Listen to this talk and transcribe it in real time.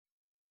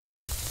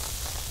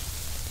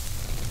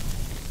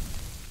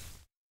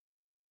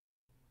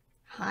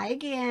Hi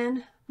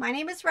again. My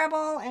name is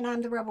Rebel and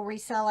I'm the Rebel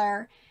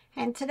Reseller.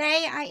 And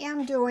today I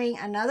am doing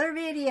another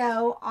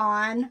video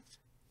on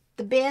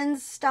the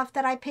bins stuff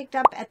that I picked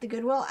up at the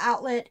Goodwill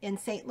outlet in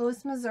St.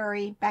 Louis,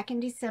 Missouri back in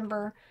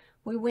December.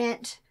 We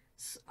went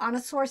on a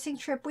sourcing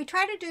trip. We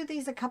try to do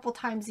these a couple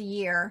times a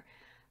year.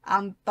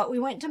 But we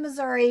went to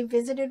Missouri,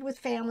 visited with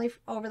family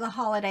over the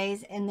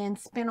holidays, and then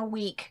spent a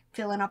week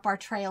filling up our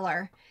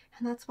trailer.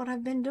 And that's what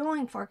I've been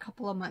doing for a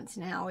couple of months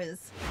now,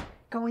 is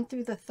going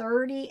through the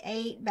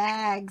 38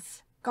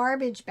 bags,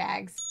 garbage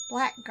bags,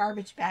 black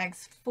garbage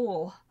bags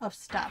full of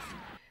stuff.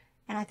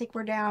 And I think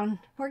we're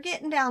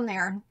getting down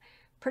there.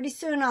 Pretty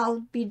soon I'll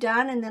be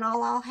done, and then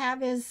all I'll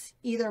have is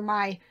either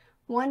my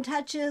one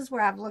touches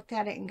where I've looked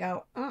at it and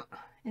go,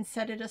 and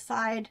set it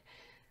aside,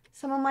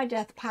 some of my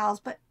death piles.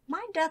 But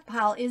my death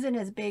pile isn't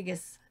as big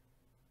as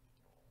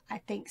I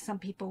think some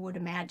people would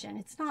imagine.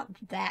 It's not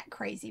that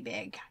crazy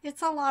big.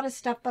 It's a lot of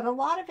stuff, but a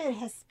lot of it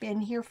has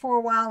been here for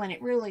a while, and it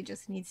really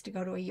just needs to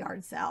go to a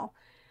yard sale.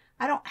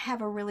 I don't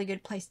have a really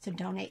good place to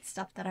donate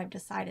stuff that I've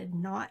decided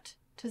not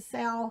to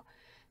sell,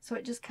 so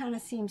it just kind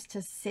of seems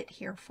to sit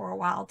here for a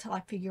while till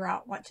I figure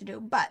out what to do.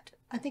 But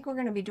I think we're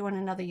going to be doing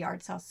another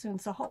yard sale soon,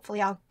 so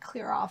hopefully I'll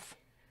clear off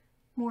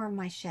more of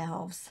my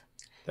shelves.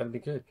 That'd be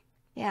good.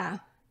 Yeah.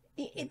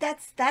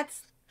 That's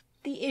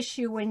the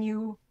issue when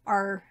you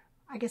are,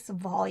 I guess, a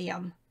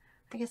volume.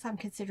 I guess I'm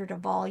considered a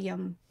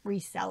volume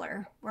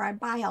reseller, where I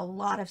buy a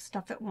lot of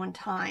stuff at one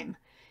time.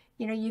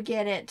 You know, you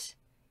get it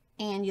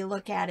and you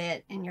look at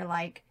it and you're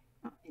like,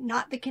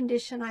 not the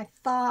condition I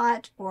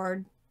thought,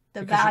 or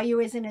the value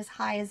isn't as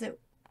high as it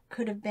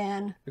could have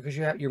been. Because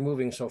you're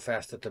moving so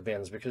fast at the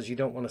bins, because you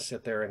don't want to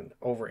sit there and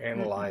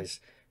overanalyze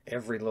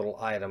every little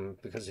item,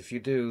 because if you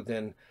do,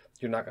 then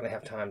you're not going to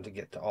have time to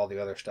get to all the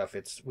other stuff.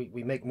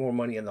 We make more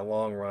money in the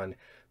long run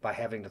by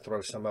having to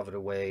throw some of it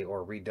away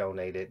or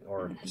redonate it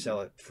or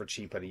sell it for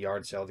cheap at a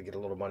yard sale to get a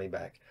little money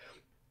back,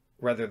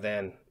 rather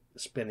than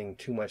spending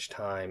too much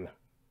time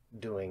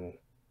doing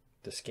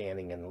the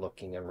scanning and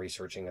looking and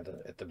researching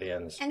at the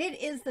bins. And it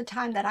is the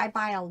time that I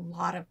buy a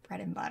lot of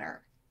bread and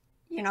butter.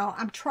 You know,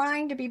 I'm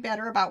trying to be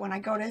better about when I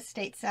go to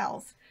estate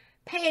sales.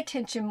 Pay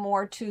attention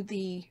more to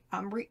the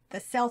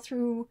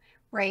sell-through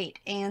rate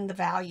and the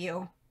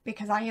value,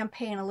 because I am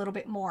paying a little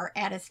bit more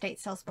at estate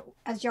sales. But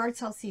as yard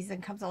sale season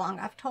comes along,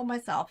 I've told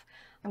myself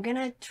I'm going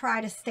to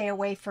try to stay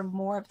away from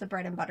more of the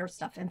bread and butter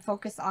stuff and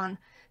focus on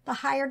the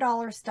higher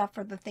dollar stuff,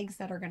 or the things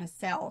that are going to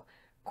sell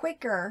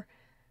quicker.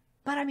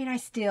 But I mean, I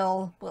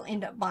still will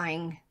end up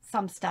buying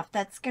some stuff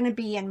that's going to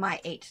be in my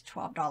 $8 to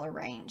 $12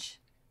 range.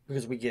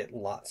 Because we get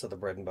lots of the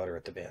bread and butter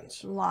at the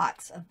bins.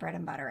 Lots of bread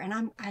and butter, and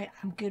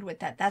I'm good with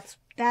that.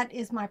 That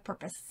is my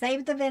purpose.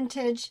 Save the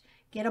vintage,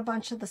 get a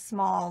bunch of the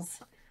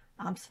smalls,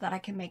 so that I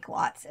can make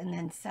lots and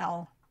then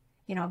sell.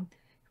 You know,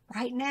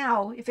 right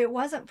now, if it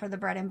wasn't for the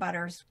bread and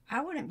butters,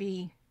 I wouldn't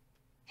be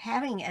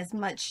having as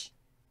much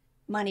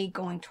money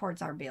going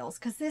towards our bills,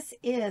 because this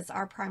is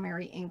our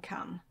primary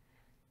income.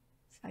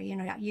 So, you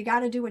know, you got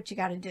to do what you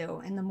got to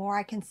do, and the more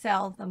I can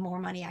sell, the more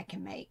money I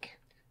can make.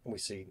 We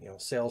see,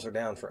 sales are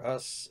down for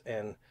us,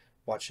 and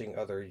watching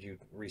other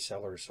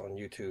resellers on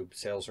YouTube,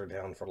 sales are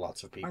down for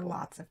lots of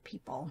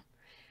people.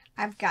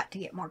 I've got to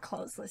get more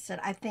clothes listed.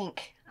 I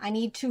think I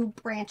need to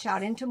branch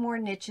out into more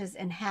niches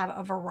and have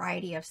a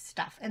variety of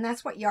stuff. And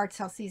that's what yard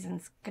sale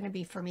season's going to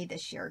be for me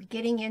this year.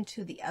 Getting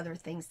into the other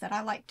things that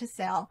I like to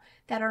sell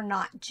that are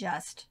not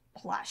just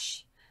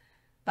plush.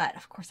 But,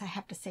 of course, I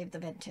have to save the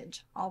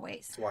vintage,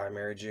 always. That's why I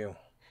married you.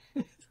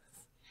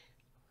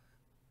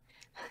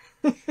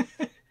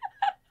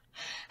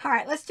 All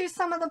right, let's do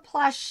some of the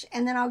plush,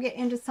 and then I'll get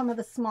into some of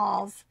the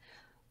smalls.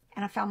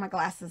 And I found my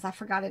glasses. I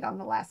forgot it on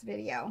the last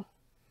video,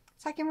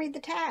 so I can read the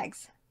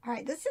tags. All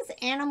right, this is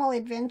Animal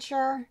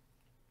Adventure,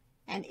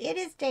 and it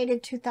is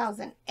dated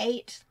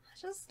 2008. I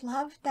just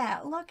love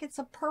that. Look, it's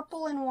a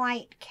purple and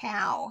white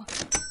cow.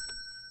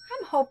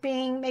 I'm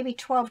hoping maybe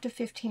 $12 to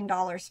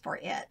 $15 for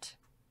it.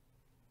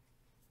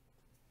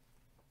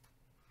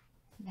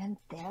 And then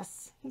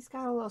this. He's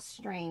got a little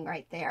string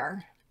right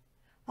there.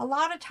 A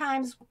lot of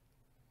times...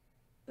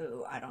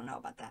 Ooh, I don't know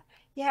about that.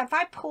 Yeah, if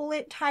I pull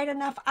it tight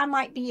enough, I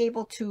might be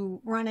able to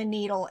run a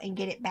needle and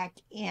get it back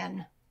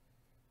in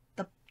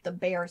the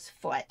bear's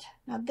foot.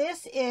 Now,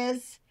 this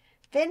is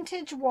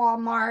vintage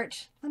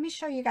Walmart. Let me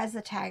show you guys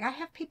the tag. I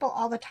have people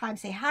all the time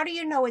say, how do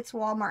you know it's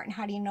Walmart and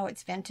how do you know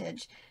it's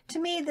vintage? To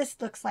me, this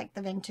looks like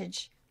the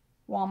vintage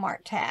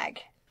Walmart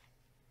tag.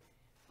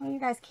 Well, you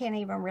guys can't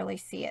even really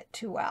see it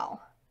too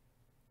well.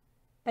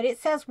 But it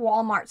says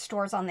Walmart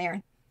stores on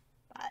there.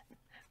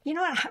 You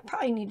know what? I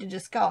probably need to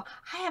just go.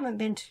 I haven't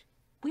been to,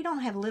 we don't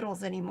have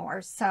littles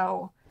anymore,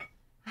 so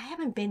I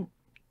haven't been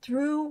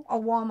through a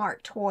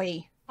Walmart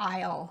toy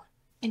aisle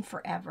in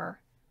forever.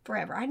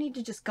 I need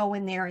to just go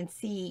in there and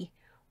see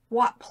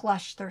what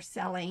plush they're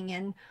selling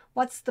and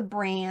what's the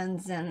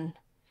brands. And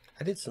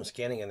I did some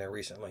scanning in there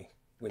recently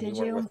when you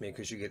weren't with me,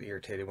 because you get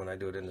irritated when I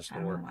do it in the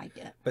store. I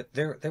get it. But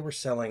they were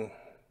selling,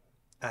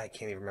 I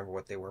can't even remember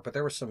what they were, but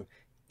there was some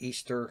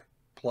Easter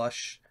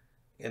plush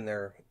in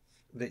there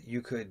that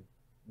you could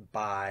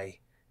buy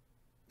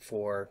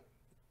for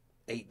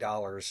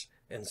 $8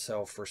 and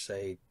sell for,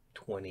 say,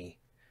 20,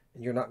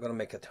 and you're not going to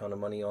make a ton of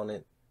money on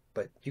it,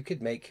 but you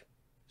could make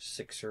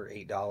 $6 or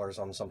 $8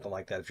 on something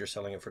like that if you're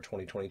selling it for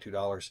 $20,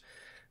 $22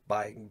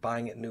 by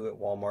buying it new at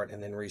Walmart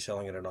and then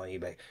reselling it on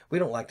eBay. We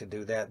don't like to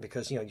do that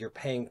because, you know, you're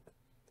paying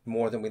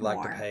more than we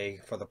like to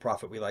pay for the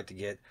profit we like to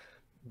get.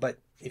 But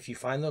if you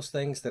find those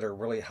things that are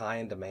really high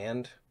in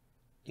demand,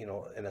 you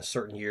know, in a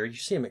certain year, you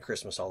see them at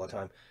Christmas all the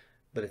time.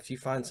 But if you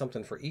find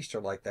something for Easter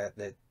like that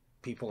that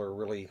people are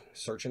really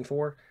searching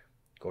for,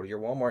 go to your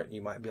Walmart and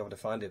you might be able to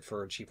find it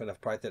for a cheap enough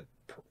price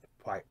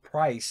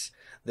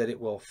that it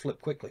will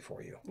flip quickly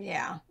for you.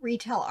 Yeah,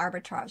 retail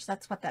arbitrage.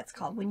 That's what that's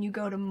called. When you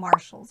go to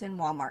Marshall's and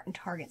Walmart and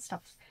Target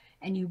stuff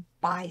and you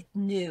buy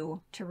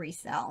new to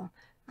resell.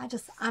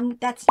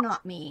 That's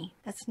not me.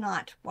 That's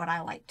not what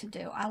I like to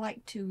do. I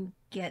like to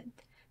get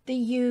the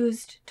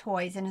used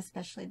toys and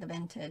especially the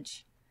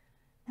vintage.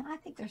 And I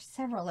think there's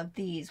several of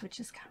these, which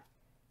is kind of,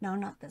 no,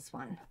 not this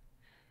one.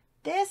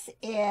 This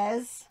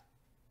is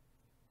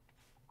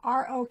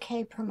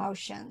ROK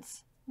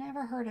Promotions.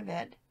 Never heard of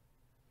it.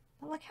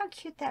 But look how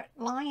cute that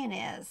lion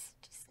is.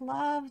 Just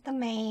love the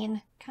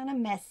mane. Kind of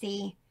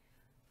messy.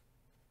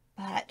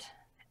 But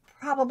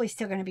probably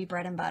still going to be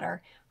bread and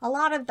butter. A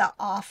lot of the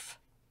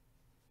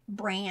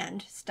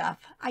off-brand stuff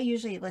I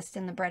usually list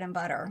in the bread and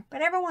butter.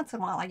 But every once in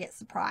a while I get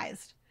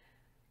surprised.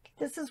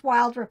 This is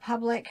Wild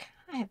Republic.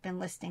 I have been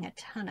listing a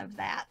ton of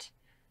that.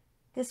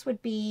 This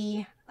would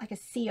be like a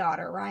sea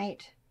otter,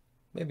 right?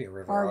 Maybe a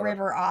river or otter. A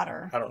river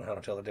otter. I don't know how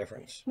to tell the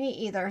difference. Me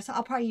either. So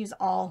I'll probably use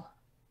all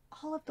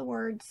of the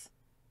words,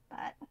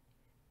 but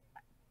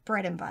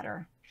bread and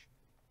butter.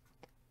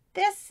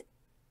 This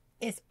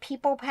is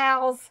People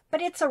Pals,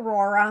 but it's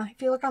Aurora.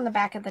 If you look on the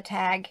back of the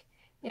tag,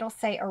 it'll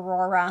say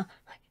Aurora.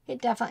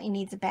 It definitely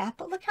needs a bath,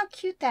 but look how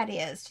cute that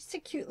is. Just a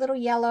cute little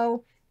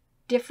yellow,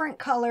 different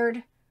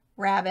colored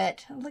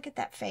rabbit. Look at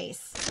that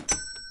face.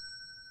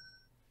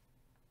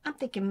 I'm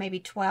thinking maybe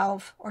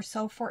 12 or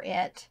so for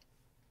it.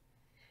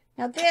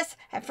 Now this,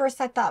 at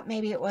first I thought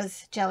maybe it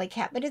was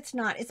Jellycat, but it's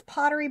not. It's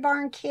Pottery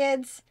Barn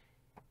Kids.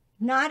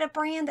 Not a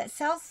brand that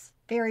sells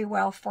very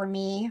well for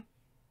me.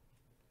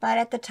 But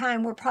at the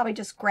time, we're probably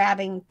just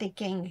grabbing,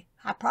 thinking,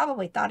 I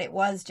probably thought it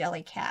was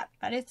Jellycat,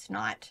 but it's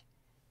not.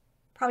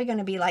 Probably going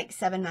to be like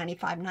 $7.95,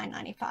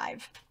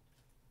 $9.95.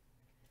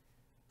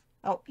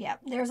 Oh, yeah,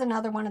 there's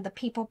another one of the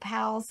People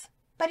Pals.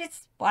 But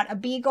it's, what, a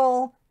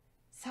beagle.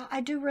 So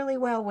I do really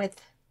well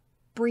with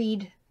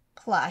breed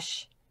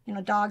plush. You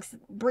know, dogs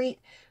breed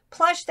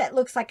plush that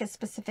looks like a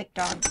specific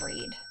dog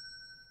breed.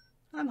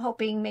 I'm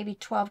hoping maybe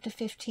 12 to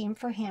 15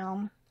 for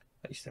him.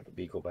 I used to have a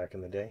beagle back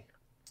in the day.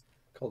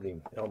 Called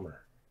him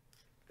Elmer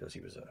because he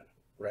was a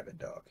rabbit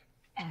dog.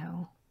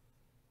 Oh.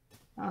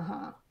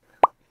 Uh-huh.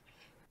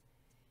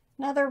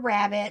 Another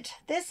rabbit.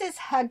 This is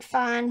Hug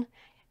Fun.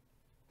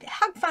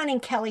 Hug Fun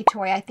and Kelly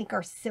Toy, I think,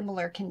 are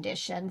similar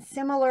condition,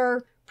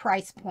 similar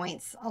price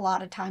points a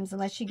lot of times,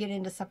 unless you get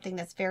into something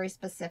that's very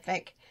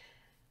specific.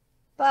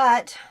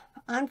 But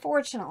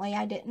unfortunately,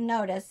 I didn't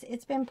notice.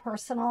 It's been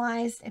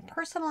personalized, and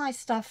personalized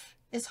stuff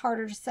is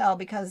harder to sell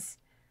because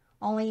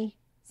only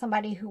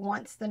somebody who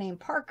wants the name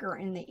Parker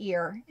in the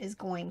ear is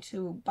going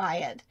to buy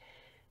it.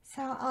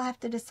 So I'll have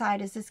to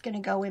decide, is this going to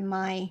go in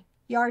my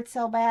yard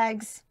sale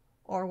bags,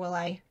 or will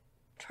I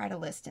try to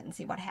list it and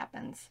see what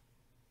happens?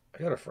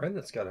 I got a friend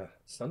that's got a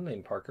son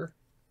named Parker.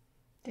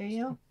 Do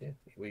you? Yeah,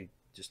 we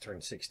just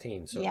turned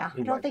 16. So yeah,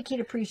 I don't think he'd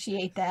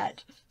appreciate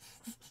that.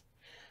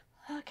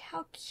 Look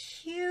how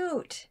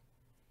cute.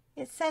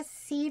 It says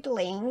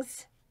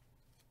Seedlings.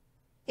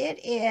 It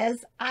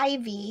is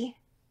Ivy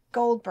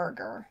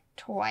Goldberger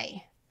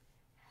toy.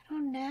 I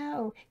don't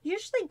know.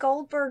 Usually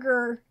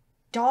Goldberger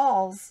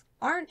dolls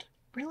aren't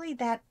really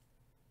that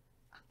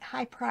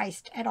high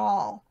priced at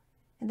all.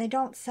 And they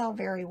don't sell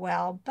very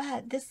well.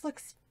 But this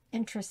looks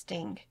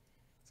interesting.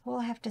 So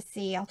we'll have to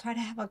see. I'll try to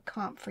have a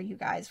comp for you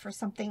guys for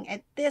something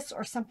at this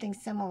or something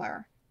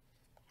similar.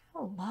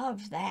 I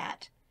love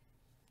that.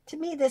 To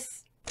me,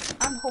 this,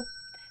 I'm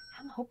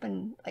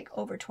hoping like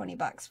over 20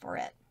 bucks for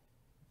it.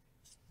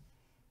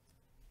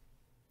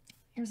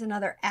 Here's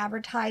another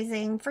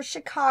advertising for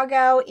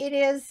Chicago. It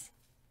is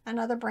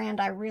another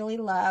brand I really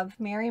love,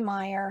 Mary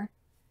Meyer.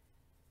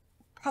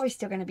 Probably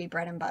still going to be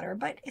bread and butter,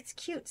 but it's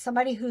cute.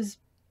 Somebody who's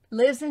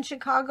lives in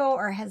Chicago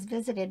or has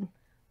visited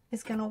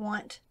is going to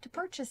want to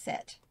purchase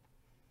it.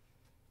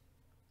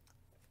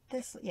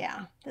 This,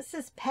 yeah, this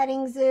is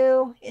Petting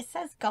Zoo. It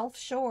says Gulf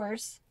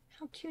Shores.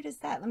 How cute is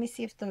that? Let me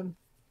see if the,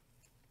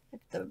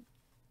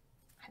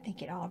 I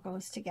think it all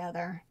goes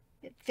together.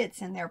 It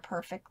fits in there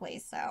perfectly,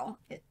 so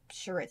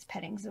sure it's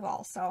Petting Zoo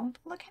also.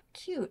 Look how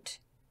cute.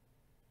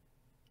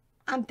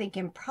 I'm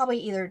thinking probably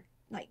either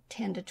like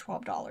 $10 to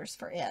 $12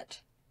 for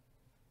it.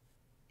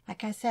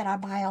 Like I said, I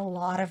buy a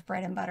lot of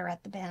bread and butter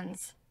at the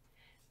bins.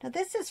 Now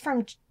this is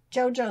from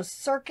JoJo's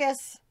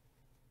Circus.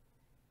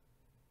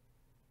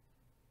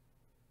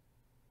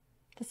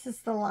 This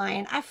is the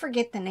line. I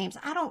forget the names.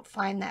 I don't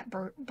find that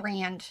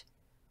brand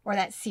or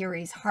that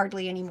series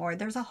hardly anymore.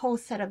 There's a whole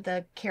set of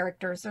the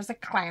characters. There's a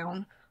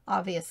clown,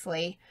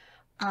 obviously.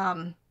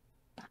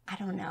 But I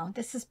don't know.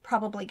 This is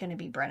probably going to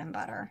be bread and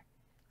butter.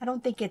 I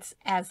don't think it's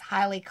as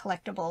highly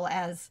collectible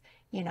as,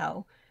 you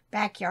know,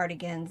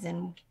 Backyardigans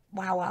and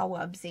Wow Wow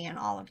Wubsy and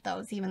all of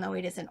those, even though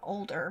it is an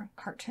older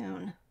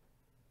cartoon.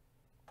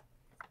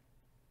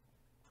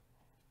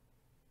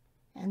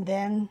 And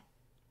then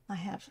I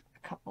have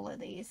a couple of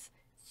these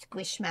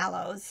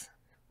Squishmallows.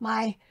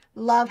 My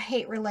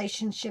love-hate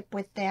relationship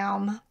with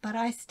them, but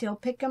I still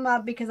pick them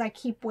up because I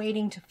keep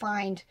waiting to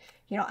find,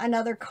 you know,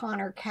 another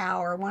Connor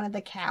cow or one of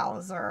the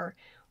cows or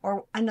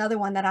another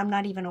one that I'm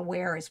not even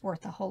aware is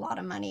worth a whole lot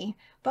of money.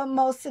 But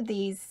most of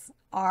these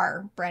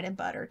are bread and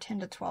butter, $10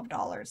 to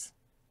 $12.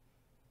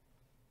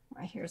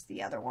 Right, here's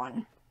the other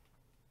one.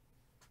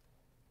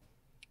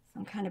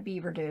 Some kind of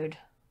beaver dude.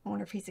 I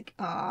wonder if he's a...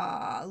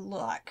 Ah,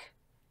 look.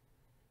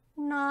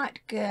 Not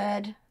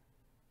good.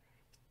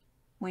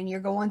 When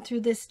you're going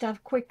through this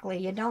stuff quickly,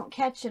 you don't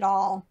catch it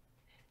all.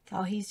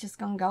 So he's just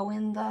going to go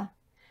in the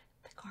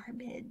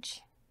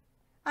garbage.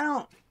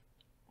 I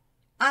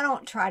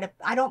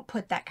don't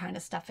put that kind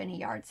of stuff in a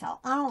yard sale.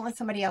 I don't want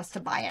somebody else to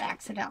buy it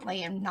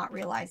accidentally and not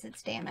realize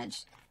it's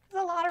damaged.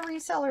 There's a lot of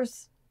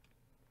resellers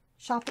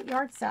shop at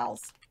yard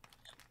sales.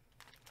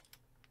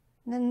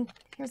 And then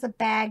here's a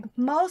bag.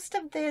 Most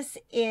of this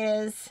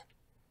is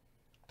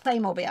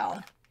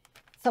Playmobil.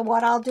 So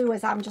what I'll do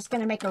is I'm just going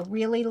to make a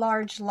really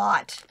large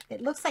lot. It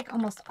looks like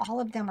almost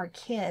all of them are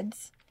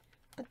kids.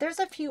 But there's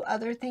a few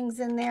other things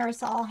in there,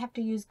 so I'll have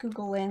to use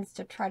Google Lens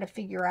to try to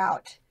figure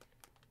out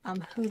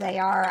who they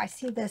are. I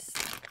see this,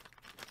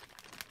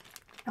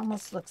 it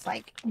almost looks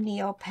like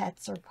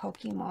Neopets or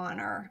Pokemon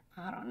or,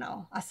 I don't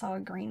know. I saw a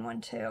green one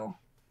too.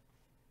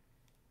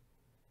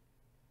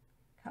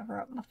 Cover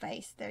up my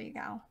face. There you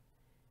go.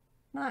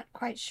 Not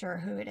quite sure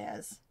who it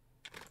is.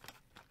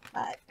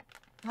 But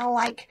I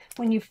like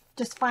when you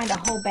just find a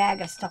whole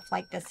bag of stuff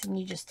like this and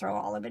you just throw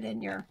all of it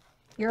in your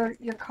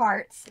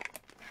carts.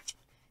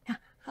 I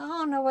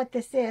don't know what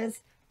this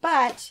is,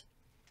 but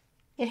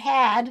it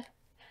had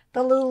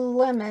the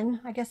Lululemon,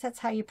 I guess that's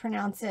how you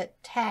pronounce it,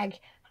 tag.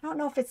 I don't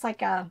know if it's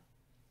like a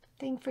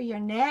thing for your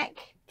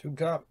neck. Tube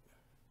top.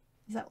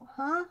 Is that,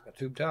 huh? A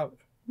tube top.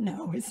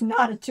 No, it's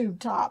not a tube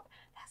top.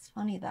 That's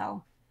funny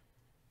though.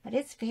 But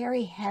it's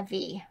very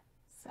heavy.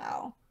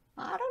 So,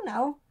 I don't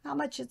know how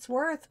much it's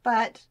worth,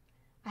 but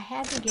I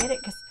had to get it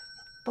because,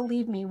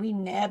 believe me, we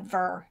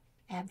never,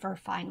 ever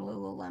find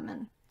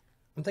Lululemon.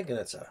 I'm thinking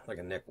it's like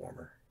a neck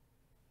warmer.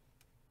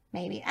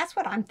 Maybe. That's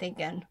what I'm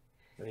thinking.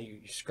 And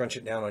you scrunch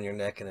it down on your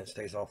neck and it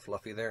stays all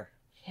fluffy there.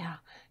 Yeah.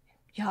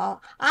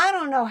 Y'all, I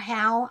don't know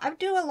how. I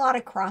do a lot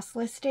of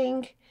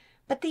cross-listing,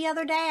 but the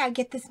other day I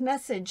get this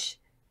message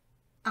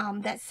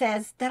that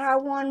says that I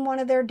won one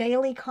of their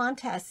daily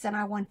contests and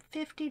I won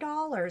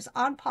 $50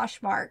 on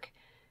Poshmark.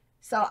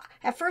 So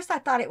at first I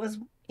thought it was,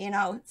 you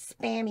know,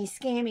 spammy,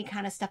 scammy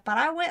kind of stuff, but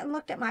I went and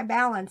looked at my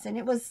balance and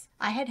it was,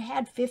 I had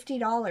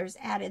 $50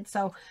 added.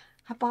 So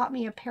I bought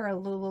me a pair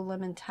of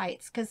Lululemon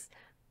tights because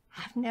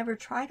I've never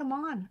tried them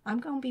on. I'm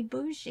going to be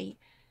bougie.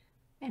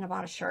 And I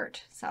bought a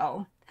shirt.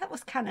 So that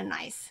was kind of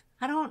nice.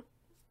 I don't,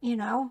 you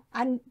know,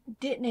 I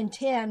didn't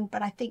intend,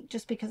 but I think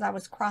just because I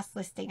was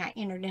cross-listing, I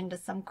entered into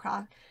some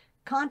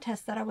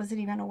contest that I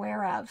wasn't even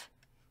aware of.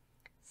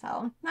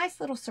 So nice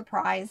little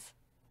surprise.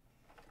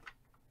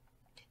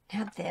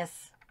 Now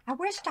this. I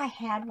wished I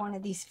had one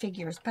of these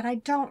figures, but I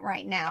don't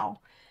right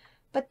now.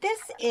 But this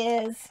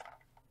is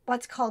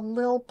what's called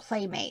Lil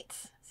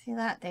Playmates. See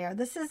that there?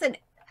 This is an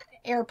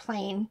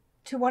airplane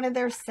to one of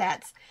their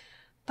sets.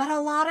 But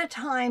a lot of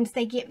times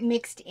they get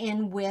mixed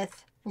in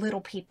with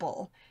Little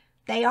People.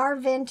 They are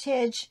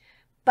vintage,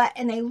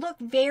 and they look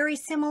very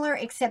similar,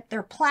 except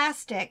they're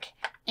plastic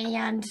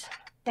and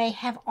they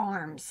have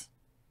arms.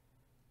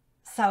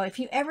 So if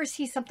you ever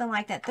see something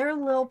like that, they're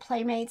Lil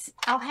Playmates.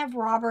 I'll have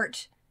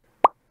Robert,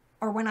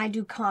 or when I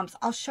do comps,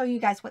 I'll show you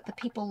guys what the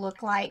people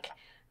look like.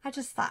 I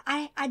just thought,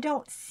 I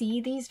don't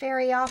see these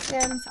very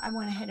often, so I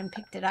went ahead and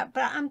picked it up.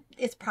 But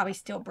it's probably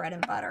still bread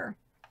and butter.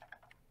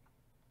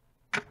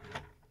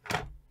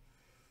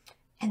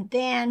 And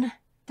then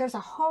there's a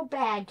whole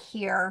bag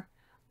here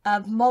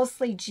of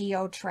mostly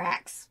Geo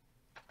tracks.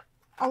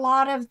 A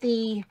lot of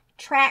the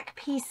track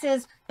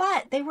pieces,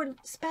 but they were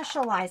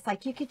specialized.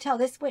 Like you could tell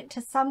this went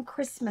to some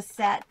Christmas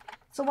set.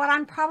 So what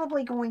I'm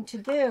probably going to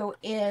do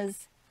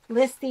is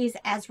list these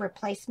as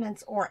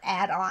replacements or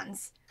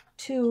add-ons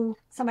to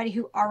somebody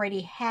who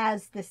already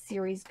has this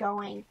series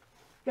going.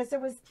 Because there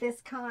was this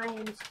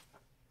kind,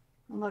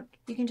 look,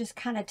 you can just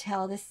kind of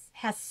tell this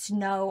has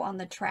snow on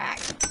the track.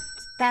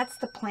 That's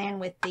the plan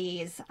with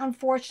these.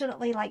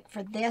 Unfortunately, like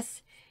for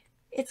this,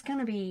 it's going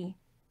to be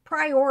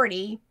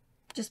priority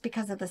just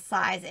because of the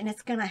size, and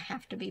it's going to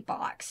have to be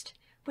boxed,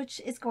 which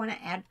is going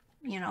to add,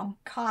 you know,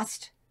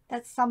 cost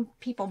that some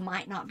people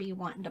might not be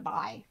wanting to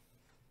buy.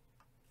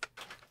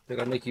 They're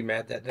going to make you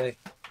mad that day?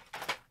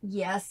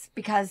 Yes,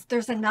 because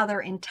there's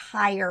another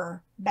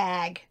entire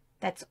bag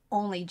that's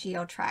only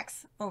Geo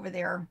tracks over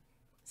there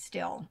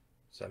still.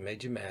 So I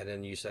made you mad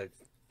and you said,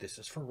 this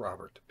is for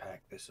Robert to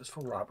pack. This is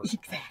for Robert to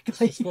pack.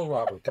 Exactly. This is for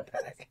Robert to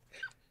pack.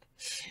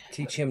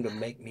 Teach him to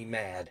make me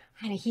mad.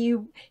 And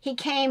he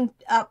came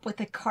up with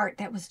a cart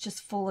that was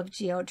just full of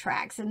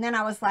geotracks. And then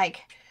I was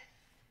like,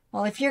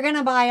 well, if you're going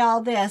to buy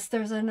all this,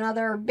 there's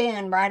another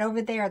bin right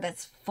over there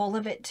that's full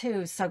of it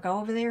too. So go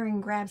over there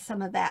and grab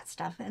some of that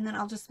stuff. And then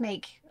I'll just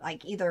make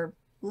like either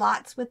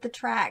lots with the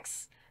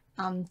tracks.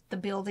 The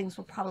buildings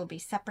will probably be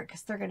separate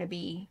because they're going to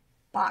be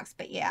boxed.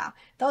 But yeah,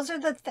 those are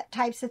the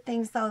types of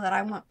things though that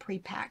I want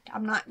pre-packed.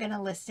 I'm not going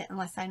to list it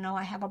unless I know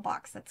I have a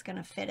box that's going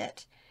to fit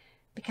it.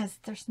 Because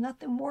there's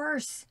nothing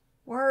worse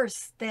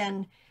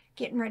than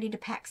getting ready to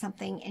pack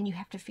something and you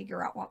have to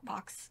figure out what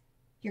box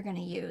you're going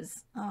to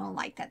use. I don't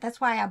like that.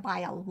 That's why I buy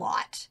a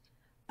lot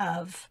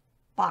of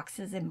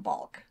boxes in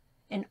bulk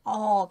in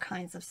all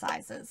kinds of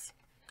sizes.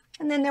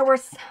 And then there were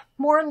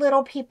more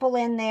little people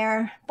in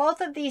there.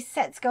 Both of these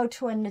sets go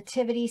to a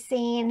nativity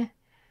scene.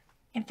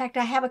 In fact,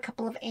 I have a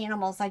couple of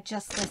animals I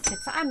just listed.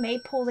 So I may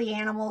pull the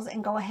animals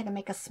and go ahead and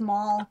make a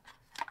small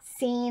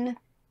scene.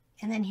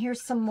 And then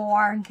here's some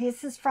more.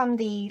 This is from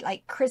the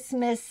like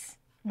Christmas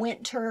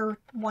Winter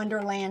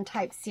Wonderland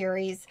type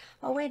series.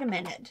 Oh, wait a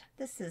minute.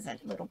 This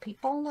isn't little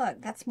people.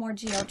 Look, that's more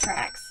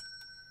geotracks.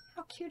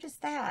 How cute is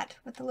that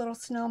with the little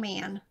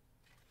snowman?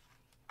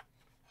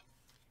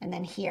 And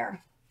then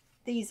here,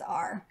 these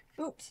are,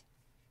 oops,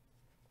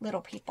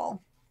 little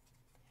people.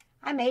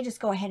 I may just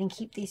go ahead and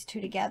keep these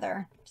two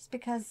together just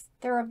because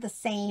they're of the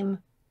same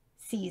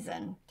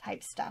season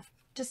type stuff.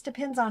 Just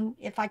depends on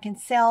if I can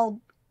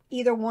sell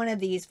either one of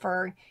these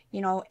for,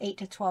 you know, $8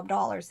 to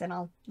 $12, then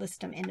I'll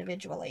list them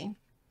individually.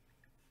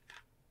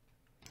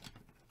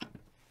 I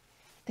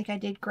think I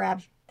did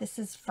grab, this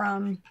is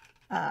from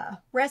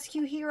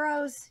Rescue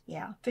Heroes.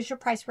 Yeah,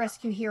 Fisher-Price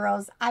Rescue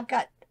Heroes. I've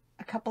got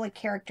a couple of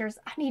characters.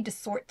 I need to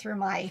sort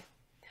through I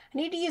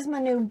need to use my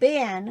new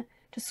bin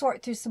to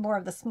sort through some more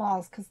of the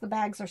smalls because the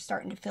bags are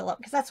starting to fill up.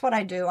 Because that's what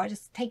I do. I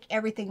just take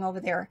everything over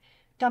there,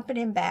 dump it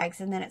in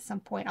bags, and then at some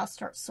point I'll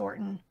start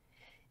sorting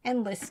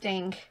and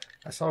listing.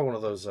 I saw one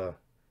of those,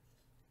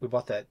 we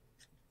bought that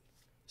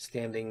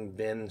standing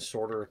bin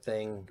sorter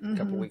thing a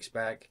couple weeks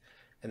back.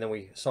 And then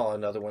we saw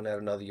another one at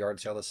another yard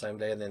sale the same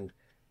day. And then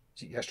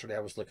yesterday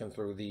I was looking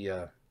through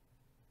the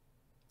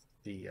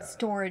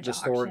storage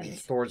auctions.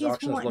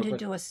 He's wanting to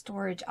do a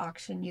storage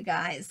auction, you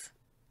guys.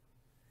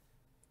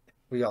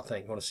 What do y'all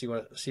think? Want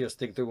to see us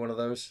dig through one of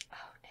those? Oh,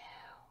 no.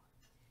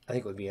 I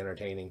think it would be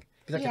entertaining.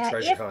 Be like a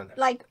treasure hunt.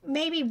 Like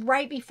maybe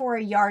right before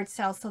a yard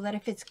sale so that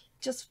if it's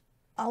just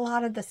a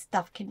lot of the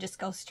stuff can just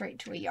go straight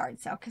to a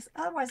yard sale. Because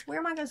otherwise, where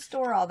am I going to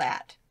store all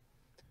that?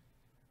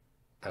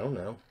 I don't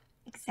know.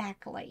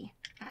 Exactly.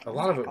 A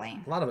lot of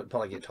it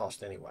probably get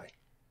tossed anyway.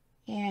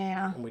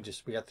 Yeah. And we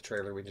got the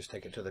trailer. We just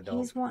take it to the dump.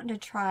 He's wanting to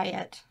try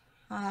it.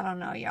 I don't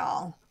know,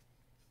 y'all.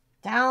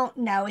 Don't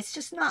know. It's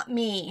just not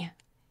me.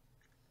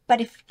 But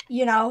if,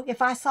 you know,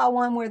 if I saw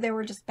one where there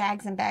were just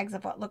bags and bags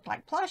of what looked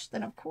like plush,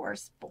 then of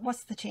course. But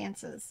what's the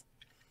chances?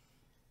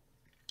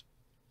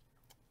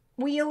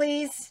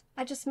 Wheelies.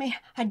 I just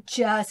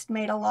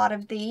made a lot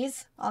of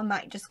these. I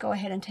might just go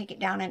ahead and take it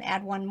down and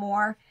add one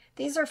more.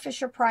 These are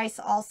Fisher-Price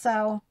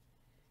also.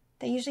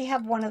 They usually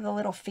have one of the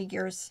little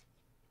figures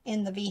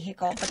in the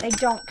vehicle, but they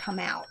don't come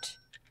out.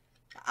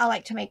 I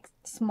like to make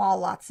small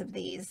lots of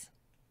these.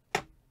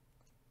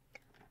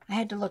 I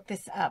had to look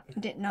this up.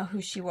 Didn't know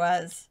who she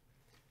was.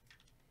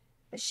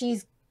 But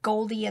she's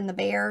Goldie and the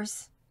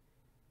Bears.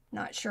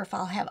 Not sure if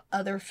I'll have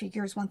other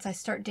figures once I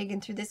start digging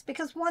through this.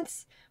 Because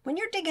when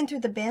you're digging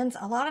through the bins,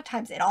 a lot of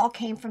times it all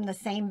came from the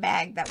same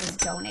bag that was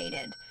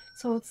donated.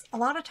 So a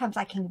lot of times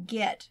I can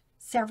get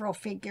several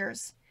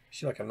figures. Is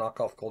she like a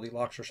knockoff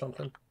Goldilocks or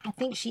something? I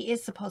think she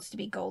is supposed to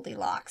be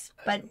Goldilocks.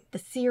 But the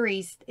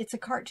series, it's a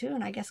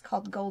cartoon, I guess,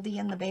 called Goldie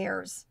and the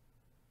Bears.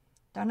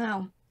 Don't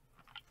know.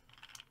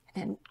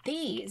 And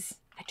these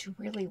I do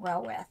really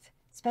well with.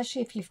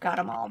 Especially if you've got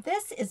them all.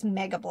 This is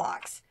Mega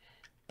Blocks.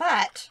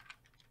 But,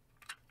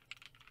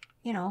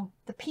 you know,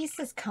 the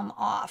pieces come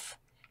off.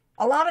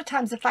 A lot of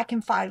times if I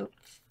can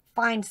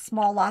find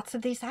small lots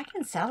of these, I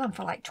can sell them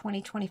for like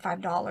 $20,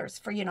 $25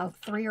 for, you know,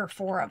 3 or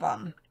 4 of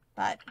them.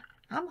 But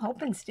I'm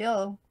hoping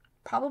still,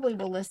 probably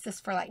will list this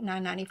for like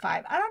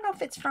 $9.95. I don't know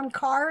if it's from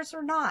Cars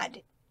or not,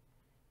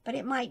 but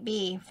it might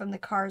be from the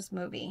Cars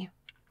movie.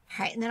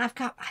 All right, and then I've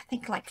got, I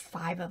think, like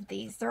 5 of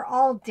these. They're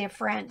all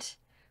different,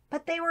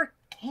 but they were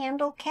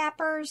candle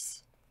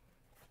cappers.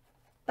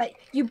 But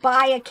you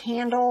buy a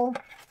candle,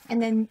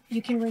 and then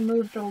you can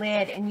remove the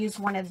lid and use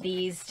one of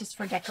these just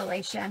for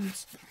decoration.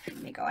 Let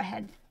me go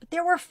ahead. But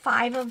there were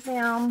 5 of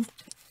them.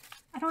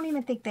 I don't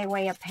even think they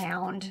weigh a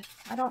pound.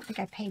 I don't think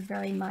I paid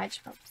very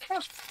much, but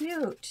how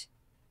cute.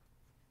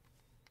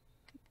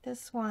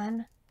 This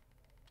one.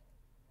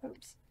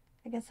 Oops.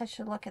 I guess I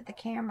should look at the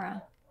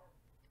camera.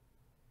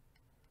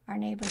 Our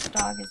neighbor's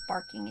dog is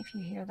barking if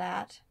you hear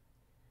that.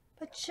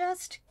 But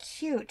just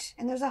cute.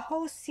 And there's a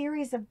whole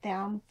series of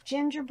them.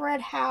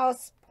 Gingerbread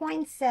house,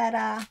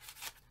 poinsettia.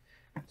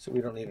 So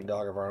we don't need a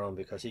dog of our own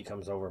because he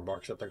comes over and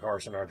barks at the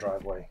cars in our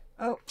driveway.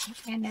 Oh,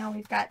 and now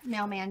we've got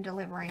mailman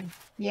delivering.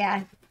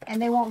 Yeah,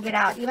 and they won't get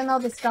out. Even though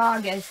this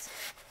dog is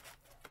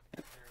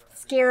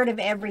scared of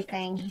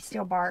everything, he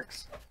still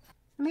barks.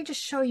 Let me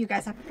just show you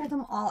guys. I pulled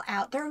them all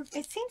out.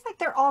 It seems like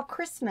they're all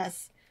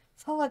Christmas.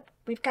 So look,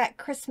 we've got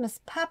Christmas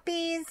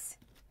puppies,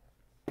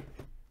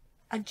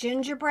 a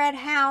gingerbread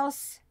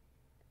house.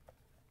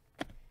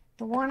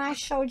 The one I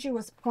showed you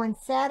was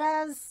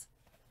poinsettias.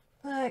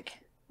 Look,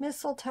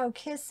 mistletoe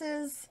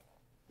kisses,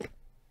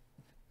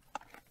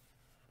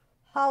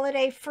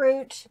 holiday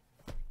fruit.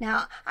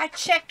 Now, I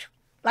checked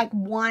like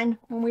one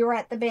when we were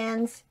at the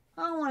bins.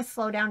 I don't want to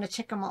slow down to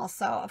check them all,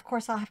 so of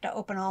course I'll have to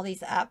open all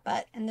these up.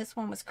 And this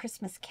one was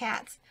Christmas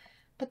cats.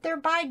 But they're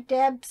by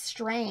Deb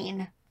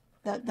Strain,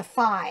 the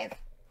 5.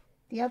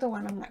 The other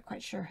one, I'm not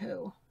quite sure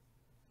who.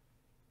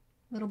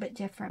 A little bit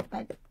different,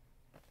 but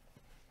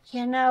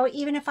you know,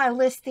 even if I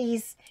list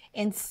these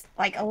in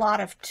like a lot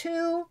of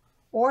 2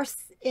 or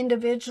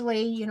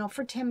individually, you know,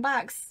 for 10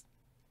 bucks,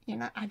 you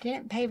know, I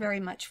didn't pay very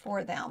much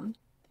for them.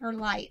 They're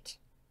light.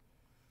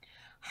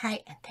 All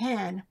right, and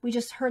then we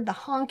just heard the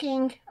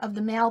honking of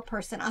the mail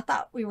person. I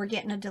thought we were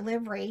getting a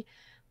delivery,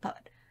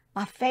 but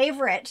my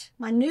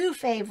new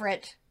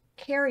favorite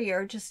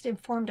carrier just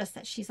informed us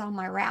that she's on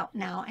my route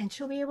now, and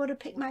she'll be able to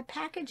pick my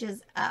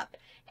packages up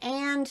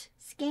and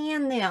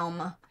scan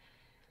them.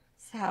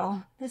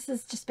 So this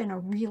has just been a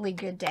really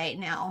good day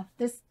now.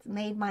 This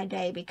made my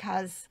day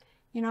because,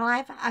 you know,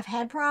 I've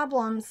had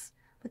problems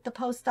with the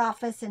post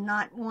office and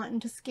not wanting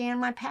to scan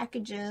my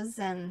packages,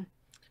 and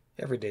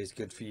every day's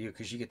good for you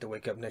because you get to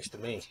wake up next to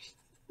me.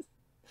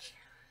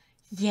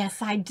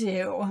 Yes, I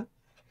do.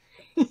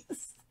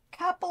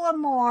 Couple of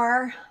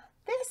more.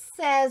 This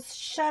says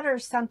Shutter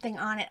something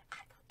on it. I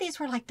thought these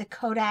were like the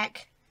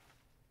Kodak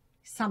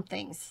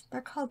somethings. They're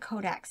called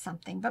Kodak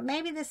something, but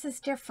maybe this is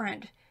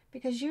different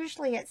because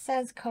usually it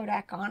says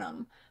Kodak on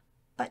them.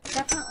 But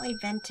definitely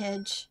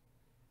vintage.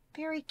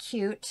 Very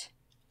cute.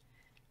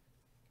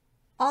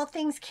 All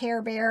things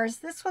Care Bears.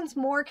 This one's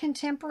more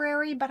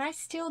contemporary, but I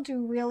still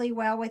do really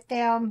well with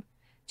them.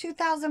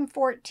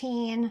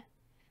 2014.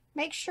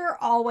 Make sure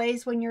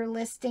always when you're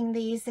listing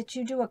these that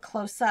you do a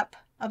close-up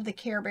of the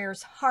Care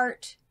Bear's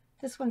heart.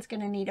 This one's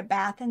going to need a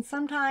bath, and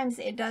sometimes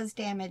it does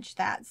damage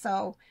that.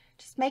 So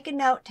just make a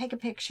note, take a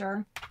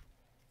picture.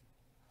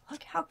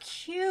 Look how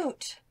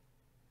cute.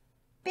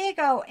 Big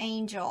O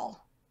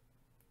Angel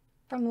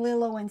from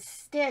Lilo and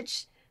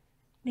Stitch.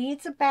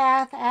 Needs a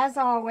bath, as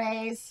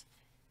always.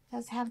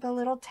 Does have the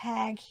little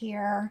tag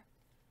here.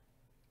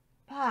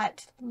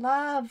 But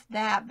love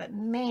that. But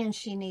man,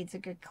 she needs a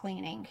good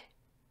cleaning.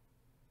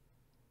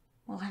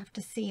 We'll have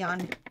to see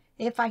on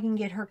if I can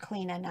get her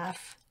clean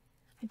enough.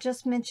 I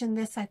just mentioned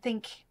this, I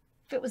think,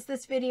 if it was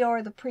this video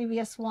or the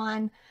previous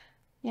one.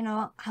 You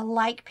know, I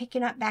like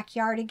picking up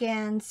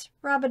backyardigans,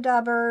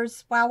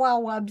 rub-a-dubbers, Wow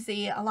Wow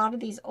Wubsy, a lot of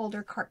these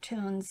older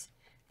cartoons.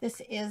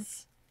 This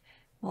is,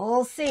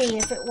 we'll see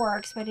if it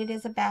works, but it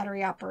is a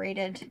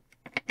battery-operated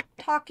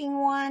talking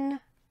one.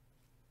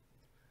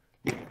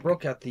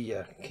 Broke out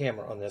the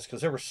camera on this because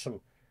there was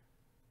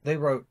they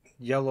wrote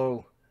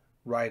yellow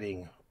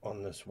writing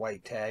on this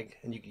white tag,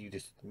 and you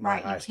just,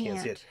 my eyes can't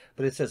see it,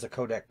 but it says a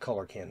Kodak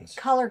Colorkins.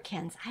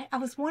 Colorkins. I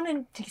was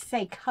wanting to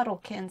say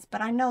Cuddlekins,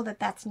 but I know that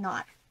that's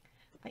not.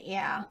 But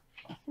yeah.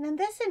 And then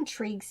this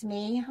intrigues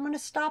me. I'm going to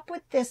stop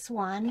with this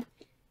one.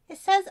 It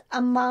says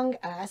Among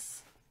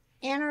Us,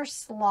 Inner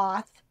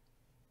Sloth,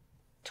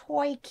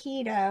 Toy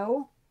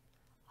Keto,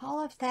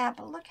 all of that.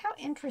 But look how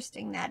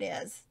interesting that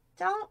is.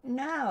 Don't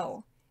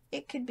know.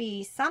 It could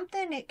be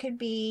something. It could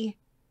be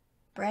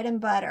bread and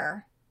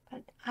butter.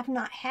 But I've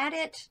not had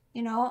it.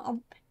 You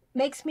know,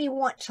 makes me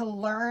want to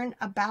learn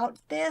about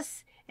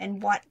this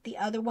and what the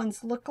other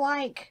ones look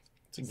like.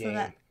 It's a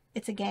game.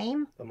 It's a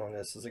game? Among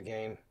Us is a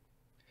game.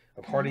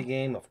 A party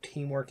game of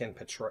teamwork and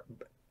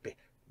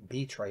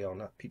betrayal,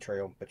 not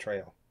betrayal,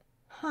 betrayal.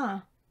 Huh.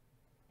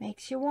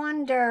 Makes you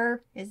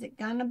wonder, is it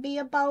gonna be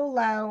a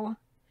bolo?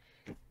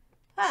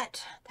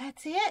 But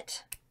that's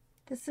it.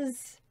 This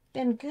has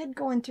been good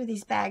going through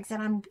these bags,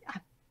 and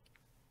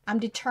I'm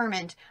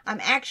determined. I'm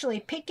actually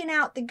picking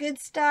out the good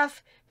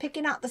stuff,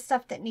 picking out the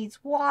stuff that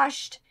needs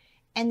washed,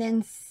 and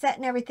then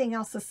setting everything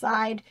else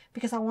aside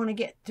because I want to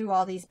get through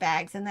all these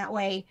bags. And that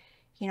way,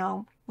 you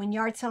know, when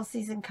yard sale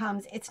season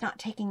comes, it's not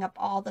taking up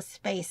all the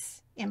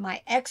space in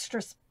my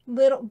extra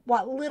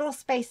what little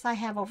space I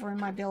have over in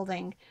my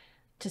building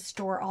to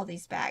store all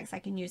these bags. I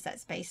can use that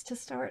space to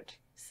start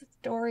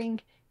storing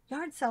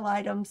yard sale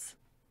items.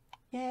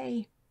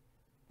 Yay.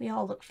 We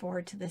all look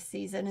forward to this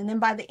season. And then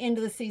by the end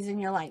of the season,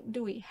 you're like,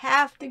 do we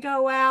have to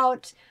go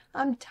out?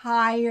 I'm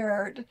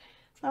tired.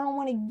 I don't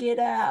want to get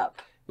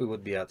up. We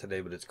would be out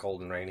today, but it's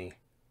cold and rainy.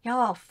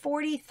 Y'all,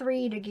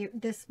 43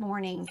 this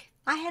morning.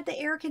 I had the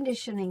air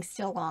conditioning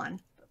still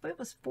on, but it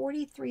was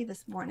 43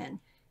 this morning.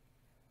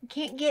 We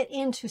can't get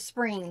into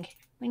spring.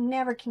 We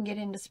never can get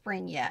into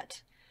spring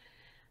yet.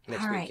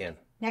 Next weekend.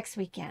 Next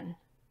weekend.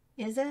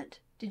 Is it?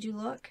 Did you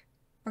look?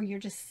 Or you're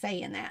just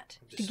saying that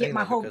to get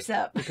my hopes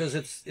up? Because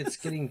it's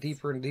getting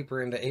deeper and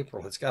deeper into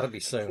April. It's got to be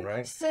soon,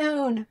 right?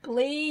 Soon,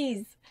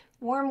 please.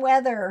 Warm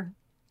weather.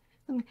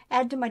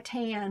 Add to my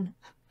tan.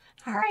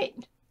 All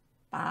right.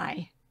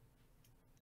 Bye.